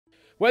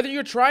Whether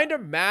you're trying to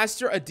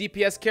master a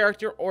DPS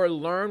character or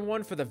learn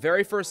one for the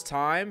very first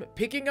time,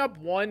 picking up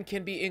one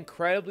can be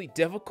incredibly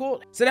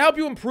difficult. So to help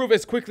you improve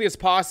as quickly as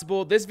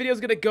possible, this video is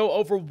going to go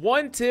over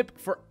one tip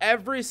for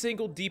every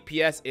single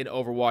DPS in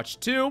Overwatch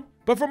 2.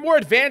 But for more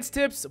advanced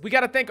tips, we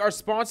gotta thank our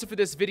sponsor for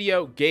this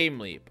video,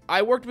 GameLeap.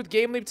 I worked with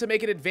GameLeap to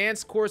make an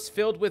advanced course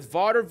filled with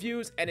VOD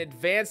reviews and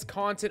advanced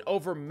content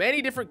over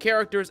many different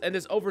characters, and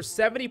there's over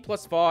 70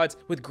 plus VODs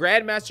with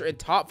Grandmaster and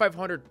top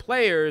 500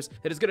 players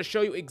that is gonna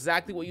show you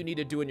exactly what you need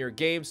to do in your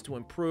games to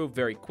improve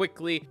very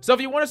quickly. So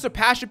if you want to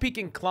surpass your peak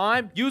and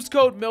climb, use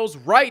code MILLS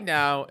right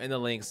now in the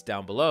links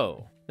down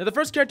below. Now, the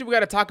first character we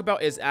got to talk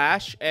about is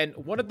Ashe, and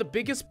one of the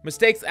biggest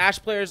mistakes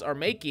Ashe players are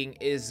making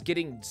is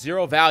getting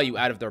zero value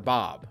out of their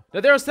Bob. Now,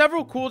 there are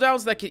several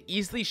cooldowns that can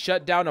easily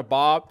shut down a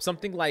Bob.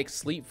 Something like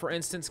Sleep, for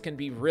instance, can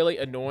be really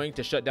annoying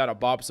to shut down a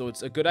Bob, so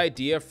it's a good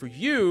idea for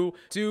you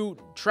to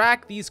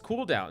track these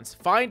cooldowns.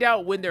 Find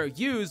out when they're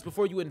used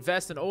before you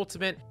invest in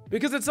ultimate,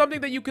 because it's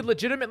something that you could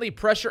legitimately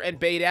pressure and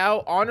bait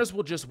out. Honors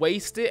will just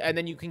waste it, and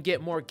then you can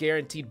get more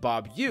guaranteed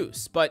Bob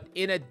use. But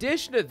in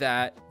addition to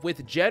that,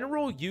 with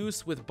general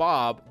use with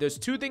Bob, there's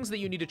two things that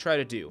you need to try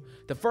to do.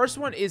 The first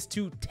one is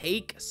to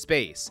take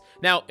space.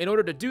 Now, in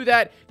order to do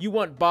that, you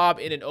want Bob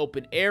in an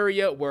open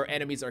area where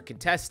enemies are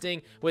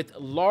contesting with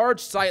large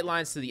sight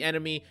lines to the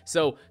enemy.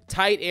 So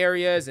tight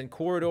areas and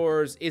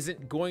corridors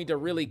isn't going to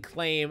really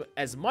claim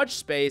as much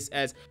space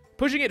as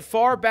pushing it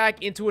far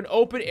back into an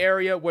open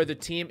area where the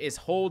team is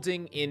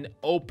holding in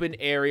open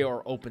area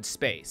or open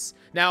space.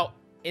 Now,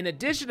 in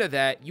addition to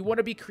that, you want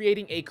to be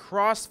creating a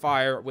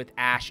crossfire with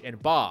Ashe and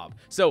Bob.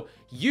 So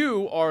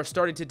you are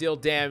starting to deal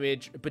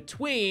damage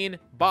between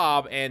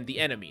Bob and the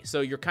enemy. So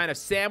you're kind of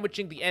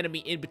sandwiching the enemy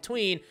in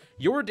between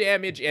your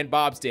damage and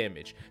Bob's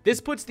damage. This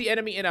puts the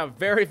enemy in a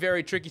very,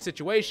 very tricky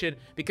situation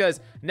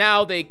because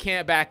now they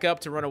can't back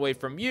up to run away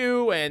from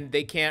you, and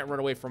they can't run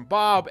away from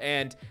Bob,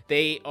 and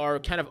they are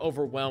kind of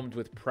overwhelmed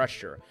with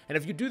pressure. And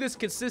if you do this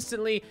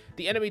consistently,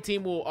 the enemy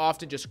team will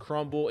often just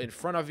crumble in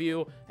front of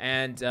you,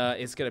 and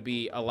it's going to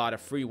be a lot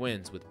of free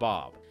wins with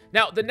Bob.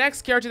 Now, the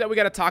next character that we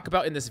got to talk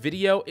about in this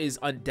video is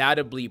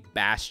undoubtedly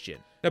Bastion.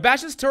 Now,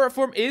 Bastion's turret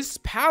form is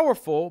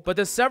powerful, but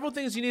there's several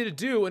things you need to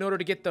do in order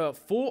to get the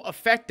full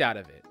effect out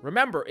of it.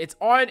 Remember, it's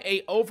on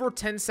a over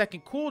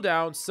 10-second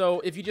cooldown, so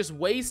if you just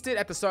waste it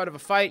at the start of a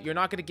fight, you're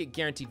not going to get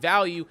guaranteed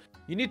value.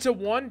 You need to,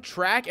 one,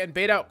 track and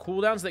bait out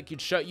cooldowns that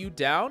could shut you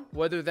down,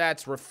 whether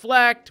that's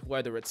Reflect,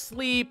 whether it's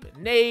Sleep,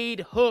 Nade,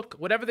 Hook,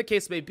 whatever the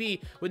case may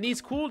be. When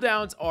these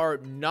cooldowns are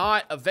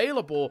not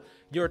available,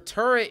 your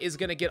turret is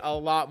going to get a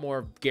lot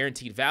more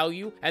guaranteed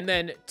value. And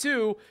then,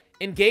 two,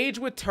 engage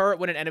with turret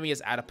when an enemy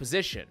is out of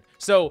position.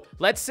 So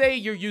let's say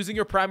you're using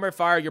your primary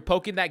fire, you're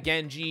poking that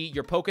Genji,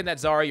 you're poking that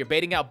Zarya, you're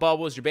baiting out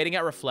bubbles, you're baiting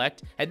out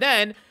Reflect, and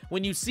then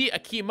when you see a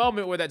key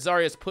moment where that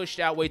Zarya is pushed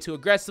out way too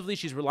aggressively,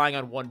 she's relying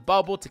on one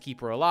bubble to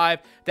keep her alive,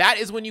 that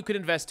is when you can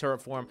invest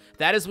turret form.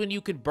 That is when you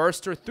can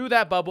burst her through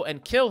that bubble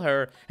and kill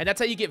her, and that's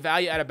how you get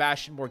value out of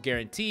Bastion more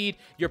guaranteed.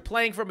 You're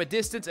playing from a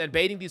distance and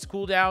baiting these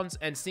cooldowns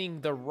and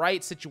seeing the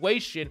right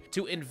situation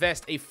to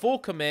invest a full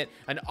commit,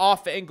 an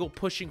off angle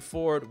pushing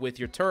forward with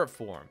your turret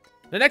form.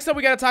 The next up,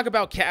 we got to talk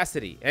about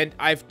Cassidy, and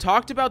I've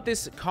talked about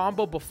this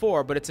combo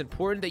before, but it's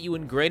important that you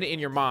ingrain it in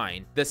your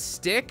mind. The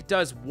stick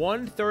does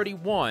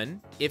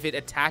 131 if it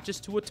attaches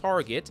to a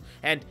target,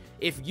 and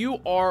if you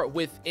are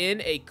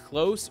within a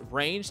close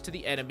range to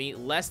the enemy,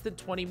 less than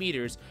 20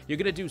 meters, you're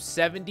going to do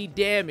 70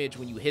 damage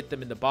when you hit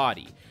them in the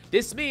body.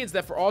 This means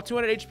that for all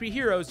 200 HP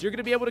heroes, you're going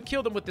to be able to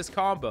kill them with this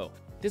combo.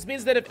 This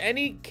means that if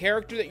any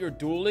character that you're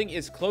dueling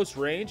is close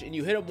range and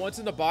you hit them once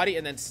in the body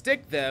and then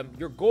stick them,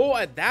 your goal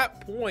at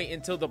that point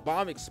until the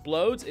bomb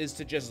explodes is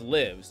to just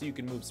live. So you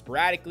can move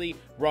sporadically,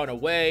 run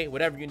away,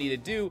 whatever you need to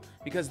do,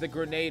 because the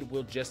grenade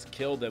will just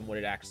kill them when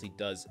it actually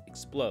does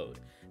explode.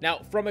 Now,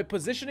 from a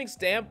positioning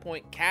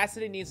standpoint,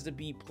 Cassidy needs to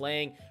be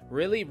playing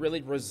really,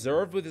 really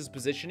reserved with his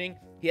positioning.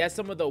 He has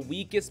some of the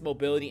weakest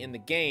mobility in the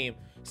game.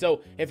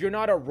 So if you're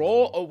not a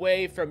roll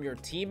away from your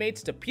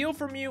teammates to peel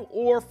from you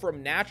or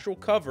from natural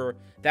cover,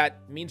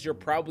 that means you're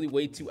probably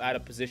way too out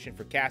of position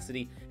for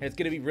Cassidy, and it's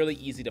going to be really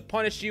easy to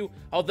punish you.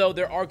 Although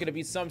there are going to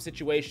be some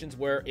situations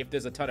where if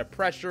there's a ton of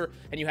pressure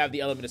and you have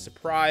the element of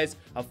surprise,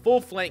 a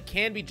full flank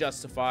can be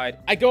justified.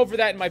 I go over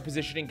that in my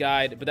positioning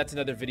guide, but that's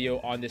another video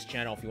on this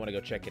channel if you want to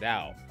go check it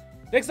out.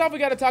 Next off, we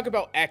got to talk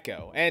about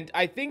Echo, and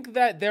I think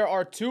that there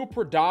are two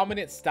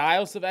predominant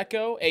styles of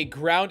Echo, a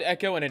ground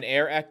Echo and an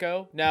air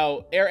Echo.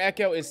 Now, air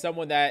Echo is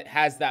someone that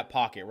has that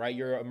pocket, right?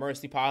 You're a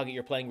mercy pocket,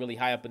 you're playing really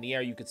high up in the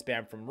air, you could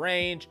spam from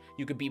range,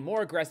 you could be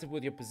more aggressive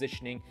with your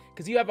positioning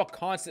because you have a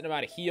constant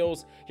amount of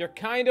heals. You're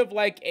kind of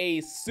like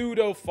a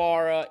pseudo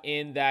Phara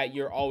in that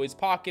you're always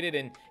pocketed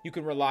and you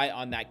can rely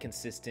on that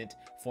consistent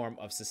form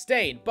of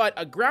sustain. But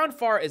a ground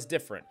Phara is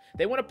different.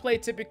 They want to play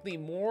typically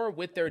more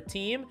with their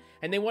team,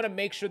 and they want to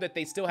make sure that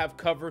they still have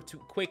cover to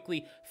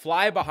quickly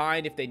fly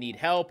behind if they need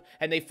help,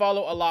 and they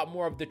follow a lot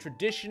more of the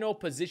traditional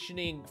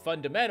positioning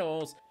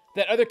fundamentals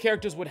that other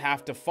characters would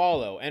have to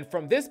follow. And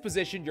from this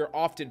position, you're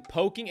often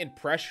poking and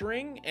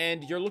pressuring,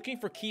 and you're looking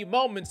for key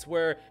moments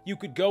where you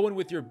could go in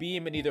with your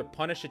beam and either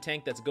punish a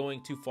tank that's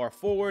going too far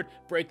forward,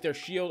 break their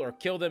shield, or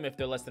kill them if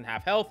they're less than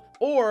half health,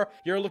 or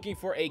you're looking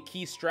for a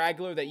key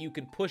straggler that you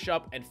can push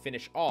up and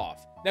finish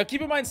off. Now,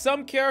 keep in mind,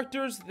 some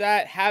characters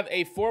that have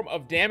a form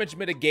of damage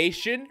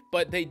mitigation,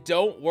 but they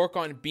don't work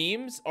on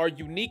beams, are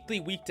uniquely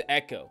weak to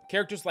Echo.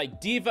 Characters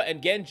like D.Va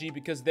and Genji,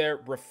 because their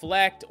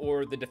Reflect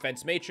or the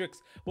Defense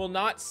Matrix will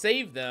not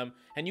save them,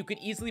 and you can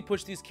easily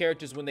push these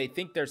characters when they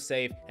think they're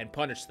safe and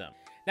punish them.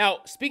 Now,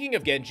 speaking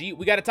of Genji,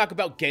 we got to talk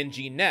about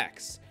Genji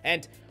next.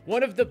 And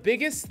one of the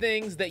biggest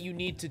things that you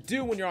need to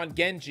do when you're on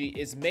Genji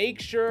is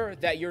make sure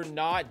that you're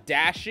not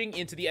dashing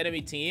into the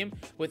enemy team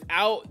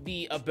without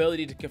the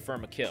ability to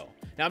confirm a kill.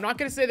 Now, I'm not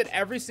going to say that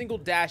every single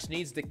dash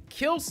needs to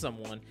kill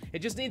someone. It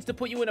just needs to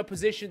put you in a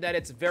position that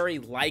it's very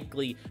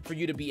likely for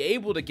you to be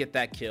able to get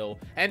that kill.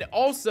 And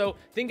also,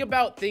 think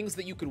about things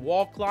that you could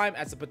wall climb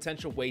as a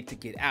potential way to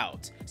get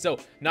out. So,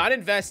 not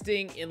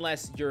investing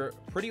unless you're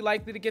pretty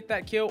likely to get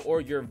that kill,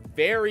 or you're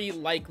very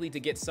likely to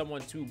get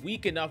someone too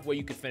weak enough where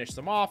you could finish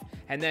them off,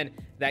 and then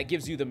that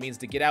gives you the means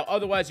to get out.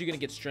 Otherwise, you're going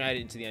to get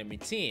stranded into the enemy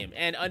team.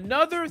 And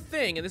another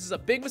thing, and this is a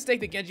big mistake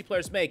that Genji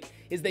players make,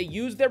 is they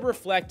use their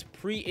Reflect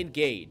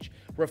pre-engage.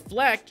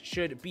 Reflect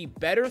should be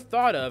better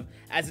thought of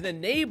as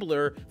an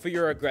enabler for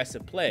your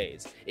aggressive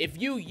plays. If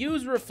you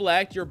use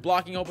Reflect, you're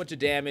blocking a whole bunch of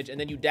damage, and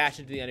then you dash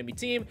into the enemy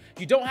team.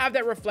 You don't have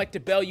that Reflect to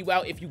bail you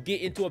out if you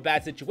get into a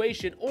bad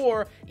situation,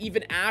 or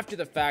even after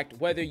the fact,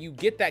 whether you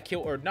get that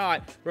kill or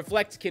not,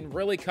 Reflect can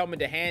really come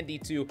into handy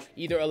to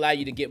either allow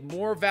you to get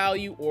more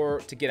value or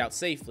to get out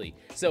safely.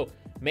 So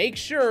make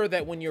sure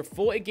that when you're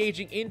full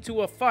engaging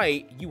into a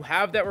fight, you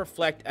have that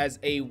Reflect as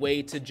a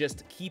way to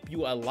just keep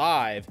you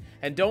alive,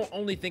 and don't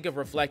only think of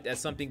Reflect as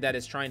something that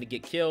is trying to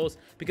get kills,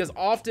 because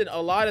often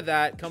a lot of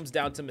that comes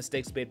down to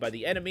mistakes made by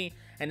the enemy,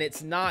 and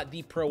it's not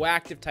the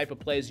proactive type of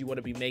plays you want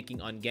to be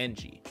making on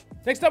Genji.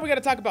 Next up, we got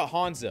to talk about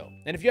Hanzo.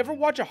 And if you ever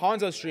watch a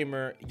Hanzo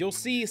streamer, you'll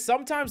see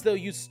sometimes they'll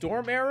use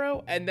Storm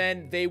Arrow, and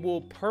then they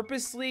will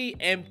purposely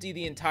empty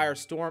the entire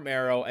Storm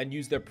Arrow and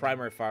use their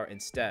primary fire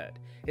instead.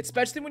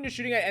 Especially when you're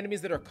shooting at enemies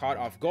that are caught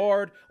off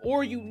guard,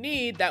 or you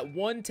need that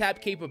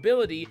one-tap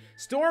capability,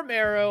 Storm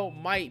Arrow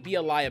might be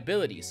a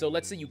liability. So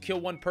let's say you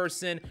kill one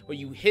person, or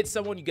you hit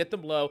someone, you get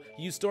them low,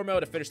 you use Storm Arrow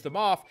to finish them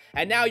off,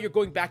 and now you're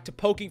going back to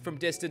poking from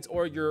distance,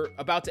 or you're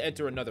about to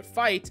enter another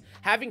fight.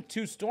 Having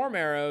two Storm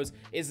Arrows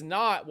is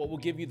not what will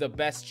give you the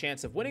best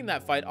chance of winning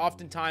that fight.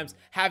 Oftentimes,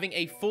 having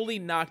a fully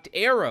knocked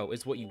arrow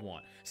is what you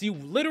want. So you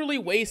literally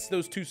waste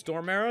those two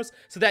Storm Arrows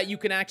so that you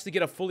can actually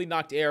get a fully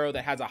knocked arrow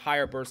that has a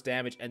higher burst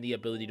damage and the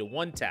ability to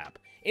one-tap.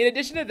 In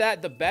addition to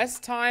that, the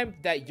best time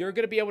that you're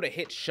going to be able to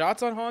hit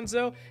shots on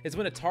Hanzo is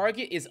when a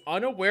target is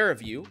unaware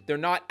of you. They're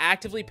not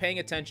actively paying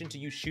attention to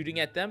you shooting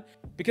at them,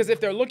 because if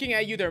they're looking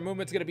at you, their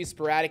movement's going to be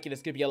sporadic and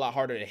it's going to be a lot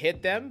harder to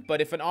hit them.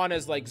 But if an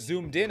Ana's like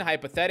zoomed in,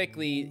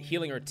 hypothetically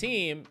healing her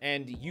team,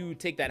 and you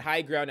take that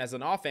high ground as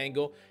an off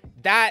angle,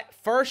 that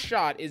first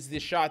shot is the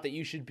shot that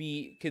you should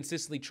be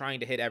consistently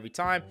trying to hit every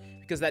time,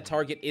 because that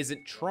target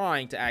isn't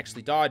trying to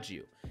actually dodge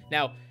you.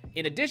 Now,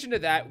 in addition to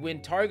that,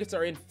 when targets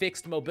are in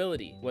fixed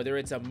mobility, whether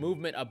it's a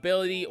movement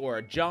ability or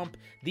a jump,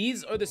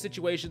 these are the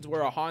situations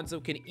where a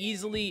Hanzo can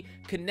easily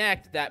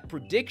connect that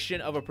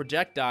prediction of a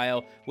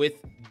projectile with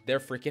their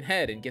freaking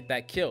head and get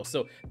that kill.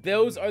 So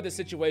those are the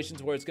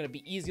situations where it's going to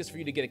be easiest for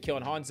you to get a kill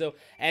on Hanzo.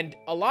 And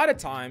a lot of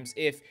times,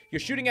 if you're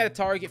shooting at a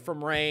target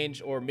from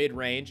range or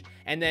mid-range,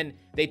 and then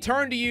they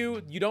turn to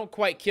you, you don't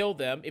quite kill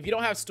them. If you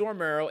don't have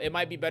Storm Arrow, it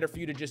might be better for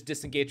you to just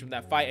disengage from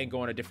that fight and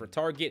go on a different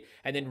target,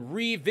 and then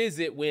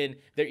revisit when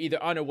they're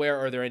either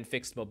unaware or they're in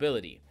fixed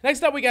mobility.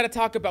 Next up, we got to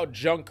talk about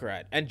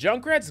Junkrat. And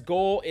Junkrat's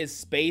goal is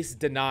space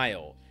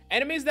denial.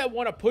 Enemies that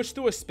want to push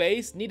through a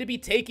space need to be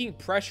taking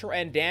pressure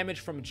and damage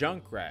from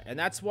Junkrat. And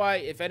that's why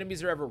if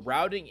enemies are ever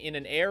routing in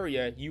an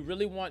area, you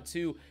really want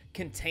to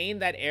contain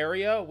that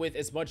area with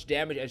as much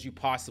damage as you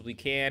possibly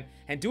can,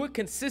 and do it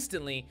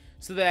consistently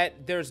so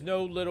that there's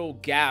no little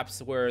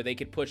gaps where they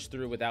can push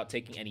through without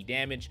taking any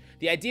damage.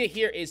 The idea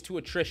here is to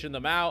attrition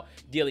them out,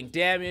 dealing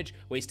damage,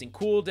 wasting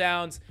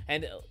cooldowns,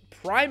 and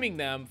priming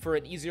them for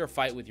an easier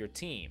fight with your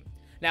team.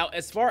 Now,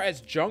 as far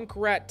as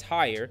Junkrat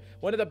Tire,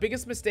 one of the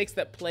biggest mistakes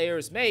that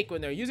players make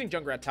when they're using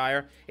Junkrat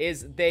Tire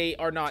is they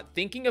are not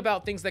thinking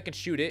about things that can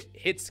shoot it.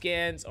 Hit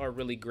scans are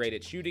really great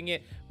at shooting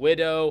it.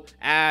 Widow,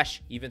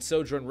 Ashe, even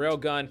Sojourn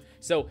Railgun.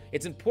 So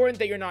it's important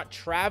that you're not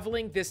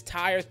traveling this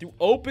tire through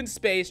open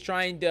space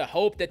trying to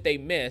hope that they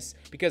miss,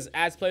 because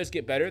as players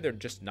get better, they're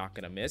just not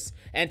going to miss.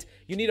 And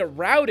you need to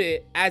route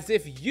it as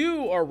if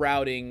you are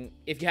routing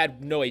if you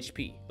had no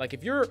HP. Like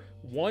if you're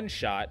one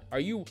shot, are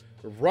you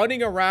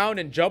running around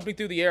and jumping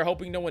through the air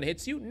hoping no one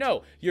hits you?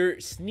 No, you're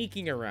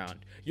sneaking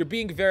around. You're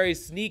being very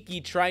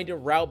sneaky, trying to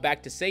route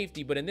back to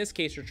safety, but in this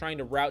case, you're trying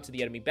to route to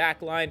the enemy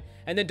backline,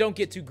 and then don't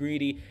get too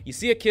greedy. You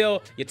see a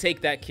kill, you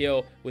take that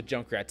kill with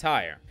Junkrat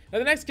Tire. Now,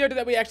 the next character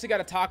that we actually got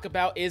to talk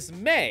about is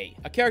Mei,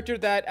 a character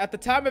that at the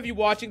time of you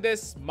watching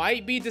this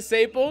might be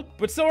disabled,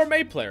 but so are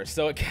Mei players.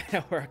 So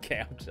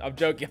okay, I'm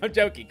joking.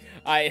 Okay.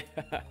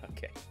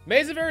 Mei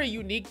is a very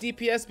unique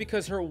DPS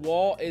because her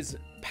wall is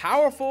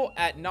powerful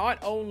at not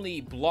only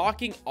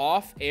blocking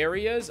off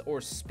areas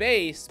or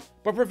space,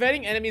 but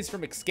preventing enemies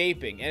from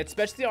escaping. And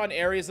especially on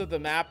areas of the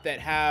map that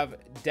have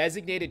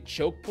designated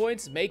choke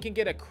points, Mei can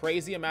get a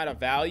crazy amount of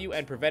value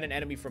and prevent an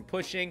enemy from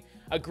pushing.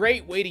 A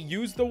great way to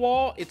use the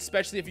wall,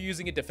 especially if you're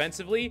using it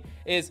defensively,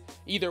 is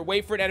either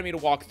wait for an enemy to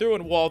walk through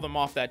and wall them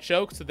off that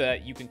choke so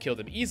that you can kill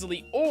them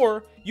easily,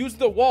 or use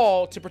the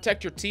wall to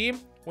protect your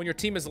team. When your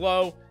team is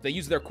low, they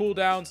use their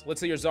cooldowns.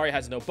 Let's say your Zarya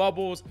has no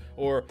bubbles,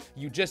 or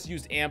you just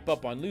used amp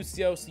up on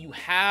Lucio, so you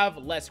have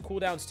less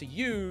cooldowns to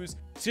use.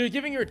 So you're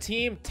giving your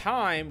team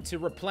time to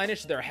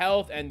replenish their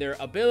health and their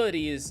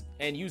abilities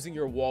and using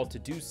your wall to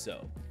do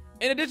so.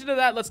 In addition to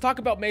that, let's talk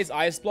about Mei's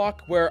Ice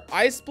Block, where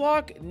Ice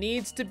Block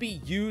needs to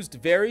be used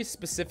very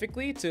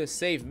specifically to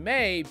save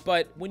Mei,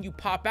 but when you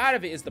pop out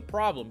of it is the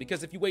problem,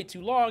 because if you wait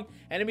too long,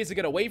 enemies are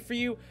going to wait for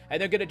you,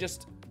 and they're going to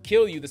just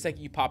kill you the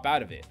second you pop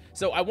out of it.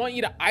 So I want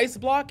you to Ice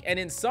Block, and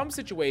in some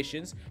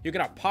situations, you're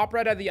going to pop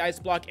right out of the Ice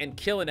Block and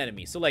kill an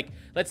enemy. So like,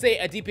 let's say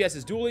a DPS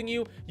is dueling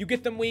you, you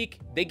get them weak,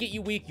 they get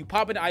you weak, you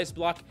pop into Ice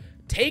Block.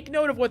 Take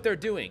note of what they're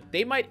doing.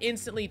 They might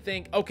instantly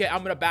think, okay, I'm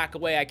going to back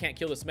away, I can't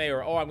kill this Mei,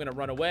 or oh, I'm going to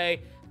run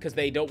away, because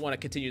they don't want to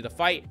continue the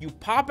fight. You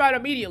pop out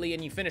immediately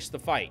and you finish the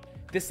fight.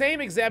 The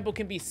same example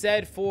can be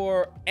said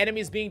for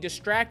enemies being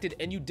distracted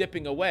and you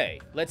dipping away.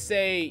 Let's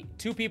say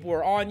two people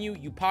are on you,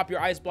 you pop your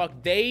Ice Block,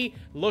 they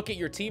look at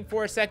your team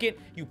for a second,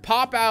 you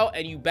pop out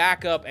and you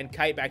back up and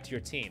kite back to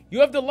your team. You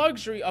have the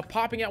luxury of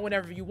popping out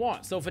whenever you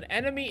want. So if an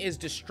enemy is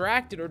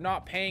distracted or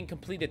not paying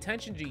complete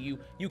attention to you,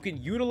 you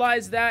can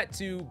utilize that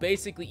to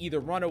basically either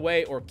run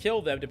away or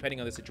kill them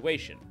depending on the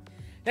situation.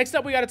 Next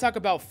up, we got to talk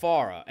about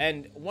Phara,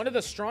 and one of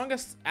the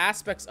strongest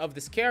aspects of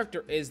this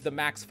character is the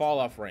max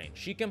fall-off range.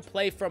 She can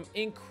play from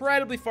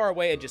incredibly far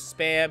away and just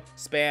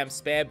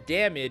spam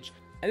damage,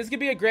 and this could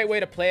be a great way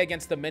to play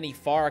against the many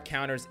Phara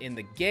counters in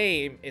the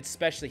game,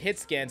 especially hit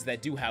scans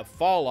that do have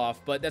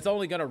fall-off, but that's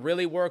only going to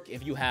really work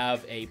if you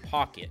have a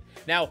pocket.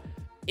 Now,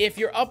 if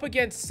you're up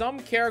against some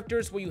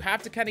characters where you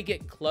have to kind of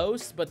get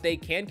close, but they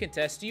can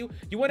contest you,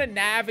 you want to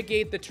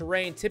navigate the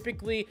terrain,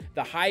 typically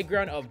the high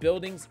ground of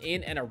buildings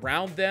in and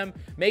around them,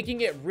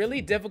 making it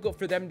really difficult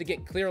for them to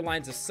get clear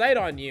lines of sight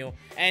on you.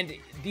 And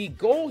the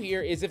goal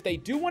here is if they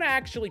do want to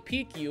actually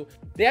peek you,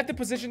 they have to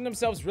position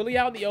themselves really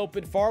out in the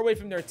open, far away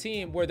from their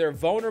team, where they're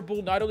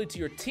vulnerable not only to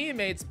your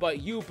teammates,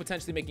 but you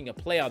potentially making a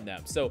play on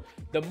them. So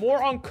the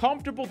more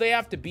uncomfortable they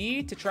have to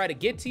be to try to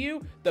get to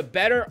you, the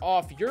better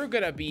off you're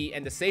going to be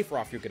and the safer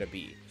off you're going to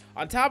be.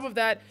 On top of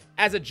that,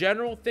 as a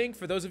general thing,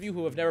 for those of you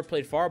who have never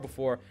played Phara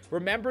before,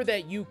 remember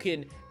that you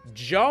can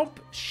jump,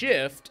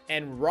 shift,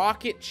 and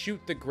rocket shoot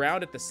the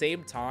ground at the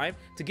same time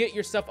to get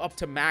yourself up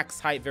to max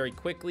height very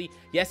quickly.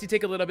 Yes, you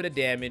take a little bit of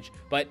damage,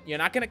 but you're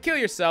not going to kill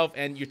yourself,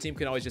 and your team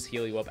can always just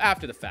heal you up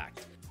after the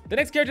fact. The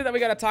next character that we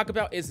got to talk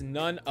about is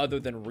none other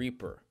than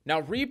Reaper.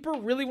 Now, Reaper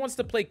really wants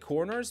to play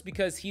corners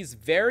because he's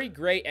very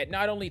great at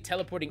not only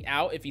teleporting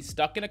out if he's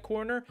stuck in a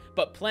corner,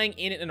 but playing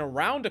in and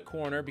around a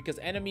corner because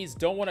enemies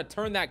don't want to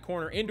turn that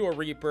corner into a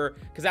Reaper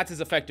because that's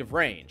his effective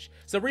range.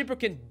 So Reaper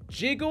can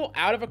jiggle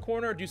out of a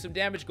corner, do some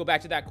damage, go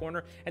back to that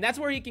corner, and that's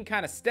where he can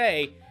kind of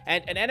stay.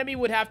 And an enemy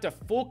would have to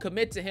full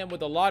commit to him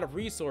with a lot of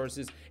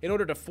resources in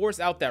order to force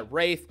out that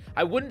Wraith.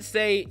 I wouldn't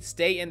say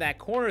stay in that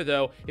corner,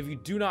 though, if you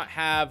do not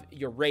have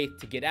your Wraith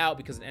to get out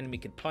because an enemy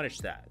can punish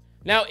that.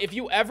 Now, if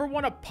you ever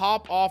want to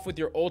pop off with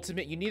your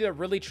ultimate, you need to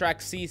really track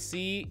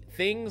CC.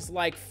 Things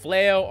like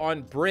Flail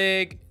on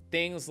Brig,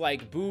 things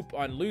like Boop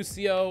on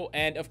Lucio,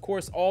 and of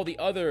course, all the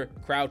other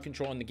crowd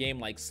control in the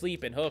game like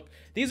Sleep and Hook.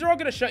 These are all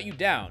going to shut you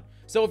down.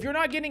 So if you're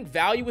not getting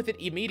value with it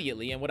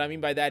immediately, and what I mean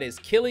by that is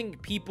killing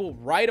people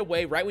right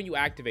away, right when you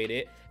activate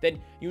it,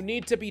 then you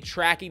need to be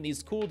tracking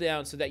these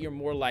cooldowns so that you're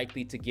more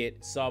likely to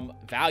get some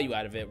value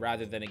out of it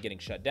rather than it getting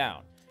shut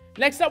down.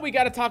 Next up, we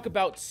got to talk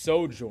about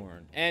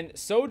Sojourn. And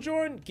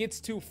Sojourn gets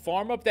to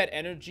farm up that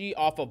energy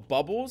off of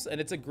bubbles, and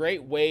it's a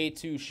great way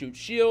to shoot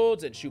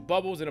shields and shoot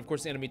bubbles, and of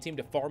course the enemy team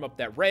to farm up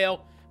that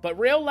rail. But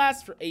rail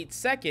lasts for 8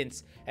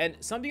 seconds, and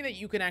something that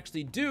you can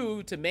actually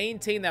do to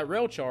maintain that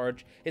rail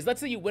charge is, let's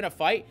say you win a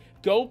fight,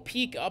 go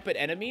peek up at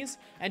enemies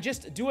and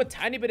just do a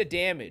tiny bit of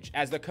damage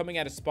as they're coming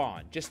out of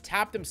spawn. Just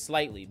tap them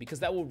slightly because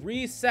that will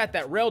reset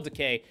that rail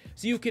decay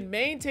so you can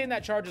maintain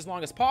that charge as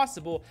long as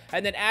possible,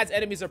 and then as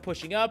enemies are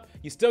pushing up,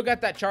 you still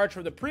got that charge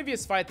from the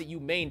previous fight that you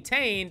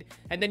maintained,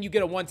 and then you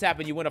get a one tap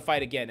and you win a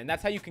fight again. And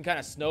that's how you can kind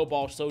of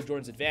snowball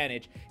Sojourn's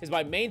advantage, is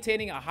by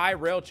maintaining a high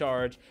rail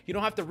charge. You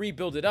don't have to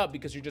rebuild it up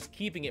because you're just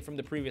keeping it from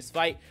the previous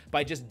fight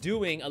by just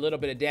doing a little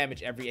bit of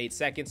damage every 8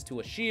 seconds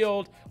to a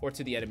shield or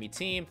to the enemy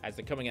team as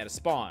they're coming out of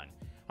spawn.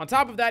 On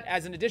top of that,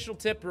 as an additional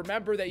tip,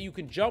 remember that you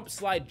can jump,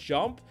 slide,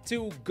 jump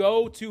to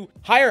go to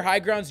higher high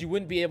grounds you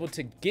wouldn't be able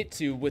to get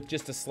to with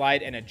just a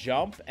slide and a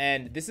jump.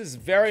 And this is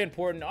very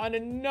important on a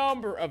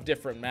number of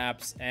different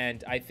maps,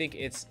 and I think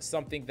it's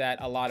something that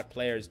a lot of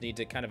players need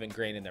to kind of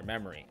ingrain in their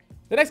memory.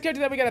 The next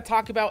character that we got to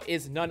talk about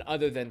is none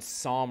other than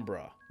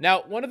Sombra.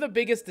 Now, one of the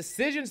biggest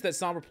decisions that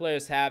Sombra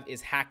players have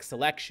is hack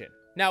selection.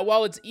 Now,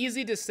 while it's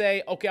easy to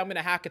say, okay, I'm going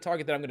to hack a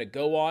target that I'm going to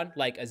go on,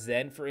 like a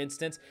Zen, for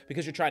instance,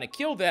 because you're trying to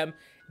kill them,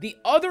 the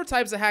other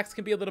types of hacks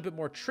can be a little bit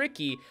more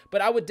tricky,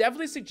 but I would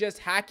definitely suggest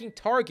hacking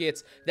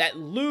targets that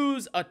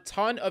lose a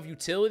ton of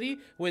utility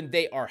when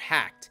they are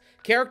hacked.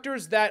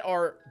 Characters that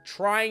are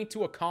trying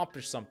to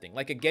accomplish something,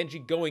 like a Genji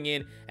going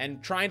in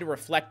and trying to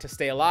reflect to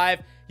stay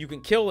alive, you can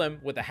kill him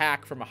with a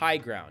hack from a high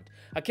ground.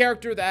 A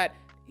character that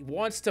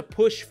wants to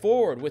push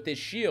forward with his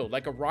shield,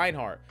 like a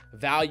Reinhardt,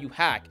 value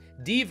hack.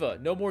 Diva,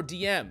 no more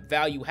DM,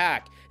 value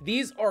hack.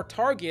 These are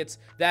targets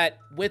that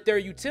with their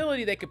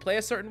utility, they could play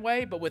a certain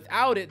way, but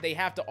without it, they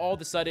have to all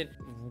of a sudden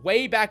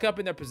way back up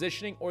in their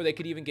positioning, or they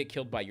could even get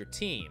killed by your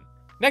team.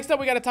 Next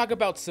up, we got to talk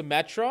about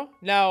Symmetra.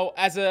 Now,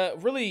 as a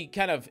really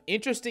kind of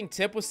interesting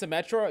tip with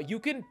Symmetra, you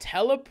can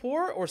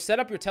teleport or set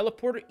up your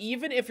teleporter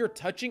even if you're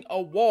touching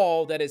a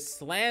wall that is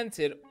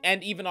slanted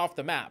and even off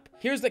the map.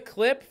 Here's the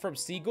clip from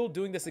Seagull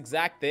doing this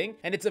exact thing,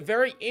 and it's a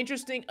very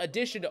interesting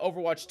addition to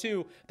Overwatch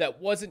 2 that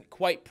wasn't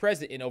quite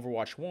present in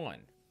Overwatch 1.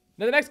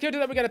 Now, the next character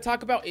that we got to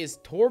talk about is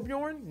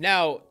Torbjorn.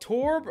 Now,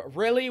 Torb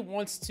really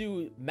wants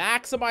to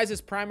maximize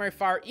his primary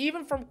fire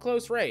even from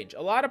close range.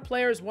 A lot of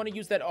players want to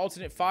use that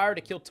alternate fire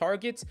to kill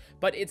targets,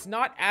 but it's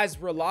not as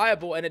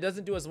reliable and it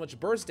doesn't do as much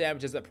burst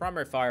damage as that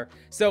primary fire.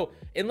 So,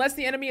 unless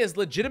the enemy is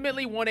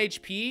legitimately 1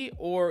 HP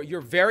or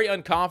you're very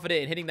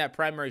unconfident in hitting that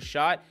primary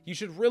shot, you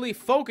should really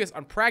focus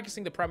on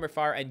practicing the primary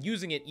fire and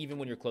using it even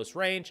when you're close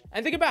range.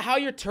 And think about how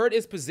your turret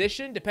is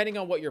positioned depending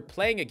on what you're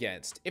playing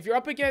against. If you're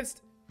up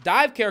against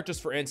dive characters,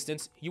 for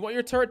instance, you want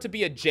your turret to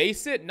be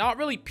adjacent, not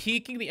really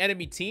peeking the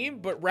enemy team,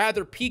 but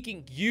rather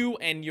peeking you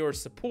and your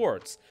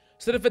supports.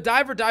 So that if a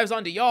diver dives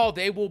onto y'all,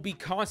 they will be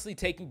constantly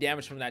taking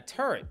damage from that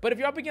turret. But if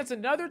you're up against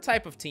another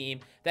type of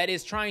team that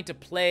is trying to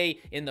play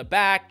in the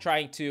back,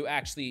 trying to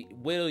actually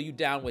whittle you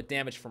down with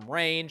damage from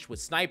range, with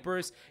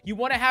snipers, you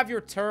want to have your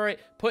turret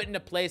put in a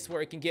place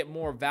where it can get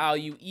more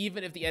value,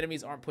 even if the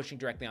enemies aren't pushing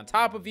directly on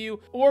top of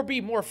you, or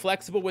be more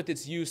flexible with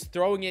its use,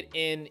 throwing it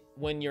in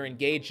when you're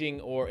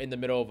engaging or in the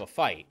middle of a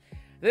fight.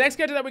 The next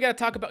character that we got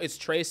to talk about is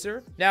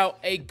Tracer. Now,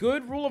 a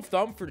good rule of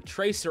thumb for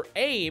Tracer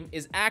aim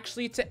is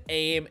actually to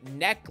aim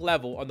neck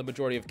level on the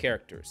majority of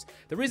characters.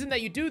 The reason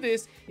that you do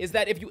this is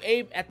that if you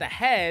aim at the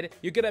head,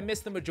 you're going to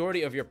miss the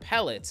majority of your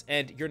pellets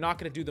and you're not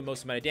going to do the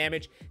most amount of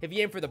damage. If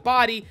you aim for the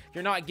body,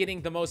 you're not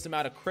getting the most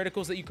amount of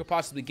criticals that you could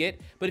possibly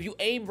get. But if you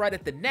aim right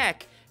at the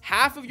neck,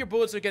 half of your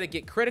bullets are going to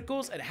get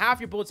criticals and half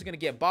your bullets are going to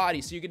get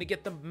body. So you're going to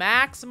get the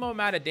maximum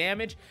amount of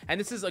damage. And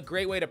this is a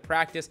great way to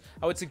practice.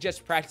 I would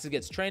suggest practice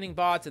against training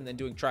bots and then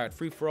doing try out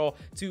free-for-all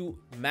to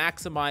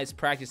maximize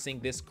practicing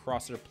this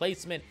crosshair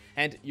placement,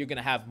 and you're going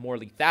to have more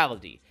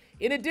lethality.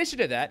 In addition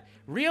to that,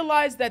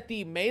 realize that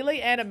the melee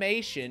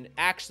animation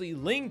actually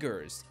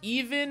lingers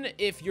even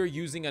if you're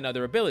using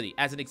another ability.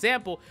 As an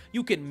example,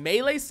 you can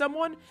melee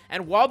someone,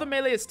 and while the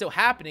melee is still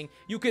happening,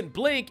 you can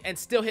blink and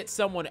still hit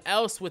someone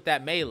else with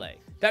that melee.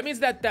 That means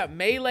that that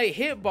melee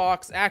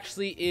hitbox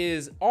actually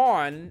is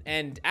on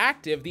and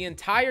active the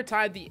entire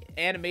time the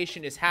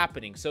animation is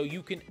happening. So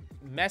you can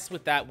mess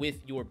with that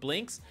with your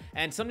blinks.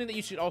 And something that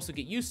you should also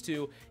get used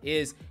to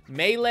is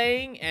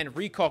meleeing and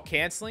recall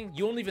canceling.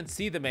 You won't even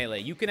see the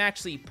melee. You can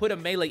actually put a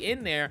melee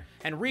in there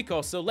and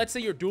recall. So let's say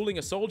you're dueling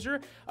a soldier.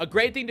 A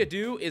great thing to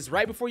do is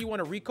right before you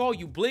want to recall,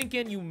 you blink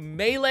in, you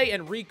melee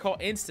and recall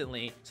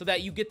instantly so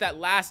that you get that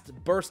last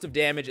burst of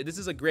damage. And this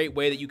is a great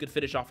way that you could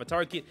finish off a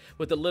target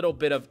with a little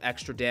bit of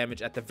extra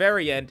damage at the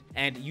very end,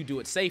 and you do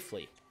it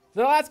safely.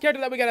 The last character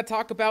that we got to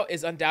talk about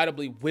is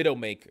undoubtedly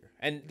Widowmaker.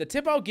 And the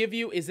tip I'll give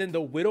you is in the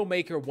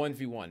Widowmaker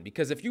 1v1.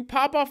 Because if you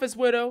pop off as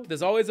Widow,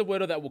 there's always a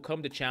Widow that will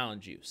come to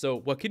challenge you. So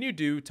what can you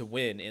do to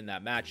win in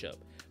that matchup?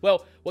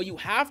 Well, what you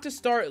have to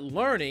start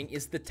learning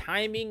is the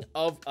timing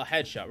of a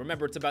headshot.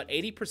 Remember, it's about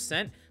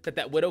 80%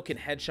 that Widow can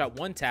headshot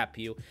one tap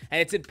you.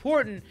 And it's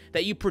important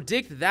that you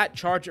predict that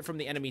charge it from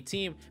the enemy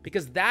team,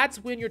 because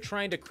that's when you're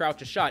trying to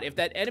crouch a shot. If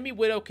that enemy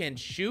Widow can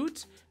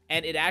shoot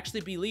and it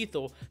actually be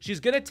lethal, she's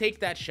gonna take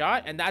that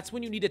shot, and that's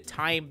when you need to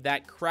time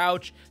that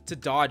crouch to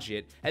dodge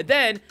it. And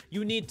then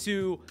you need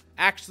to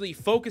actually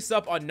focus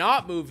up on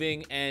not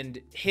moving and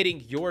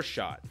hitting your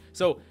shot.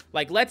 So,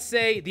 like, let's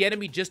say the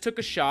enemy just took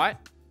a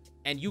shot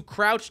and you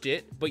crouched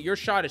it, but your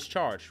shot is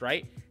charged,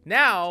 right?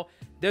 Now,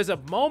 there's a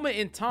moment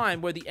in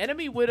time where the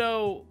enemy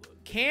Widow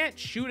can't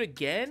shoot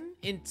again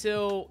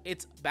until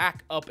it's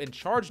back up and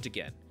charged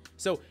again.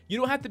 So you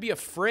don't have to be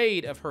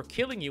afraid of her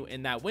killing you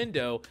in that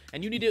window,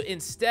 and you need to,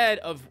 instead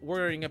of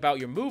worrying about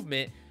your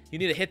movement, you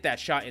need to hit that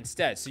shot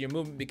instead. So your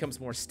movement becomes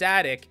more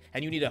static,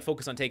 and you need to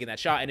focus on taking that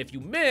shot. And if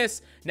you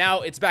miss, now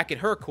it's back in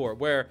her court,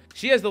 where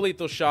she has the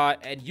lethal shot,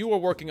 and you are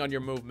working on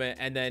your movement,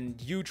 and then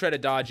you try to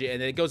dodge it,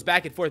 and then it goes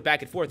back and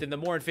forth, and the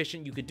more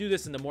efficient you could do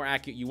this, and the more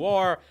accurate you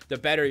are, the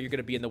better you're going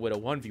to be in the Widow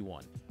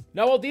 1v1.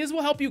 Now, while these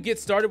will help you get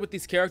started with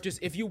these characters,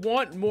 if you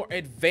want more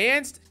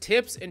advanced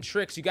tips and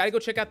tricks, you gotta go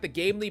check out the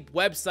Game Leap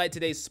website,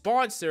 today's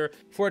sponsor,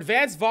 for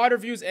advanced VOD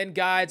reviews and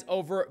guides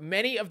over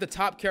many of the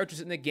top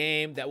characters in the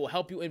game that will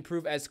help you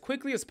improve as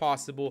quickly as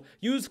possible.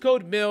 Use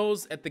code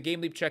MILLS at the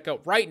Game Leap checkout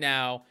right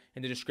now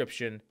in the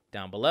description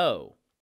down below.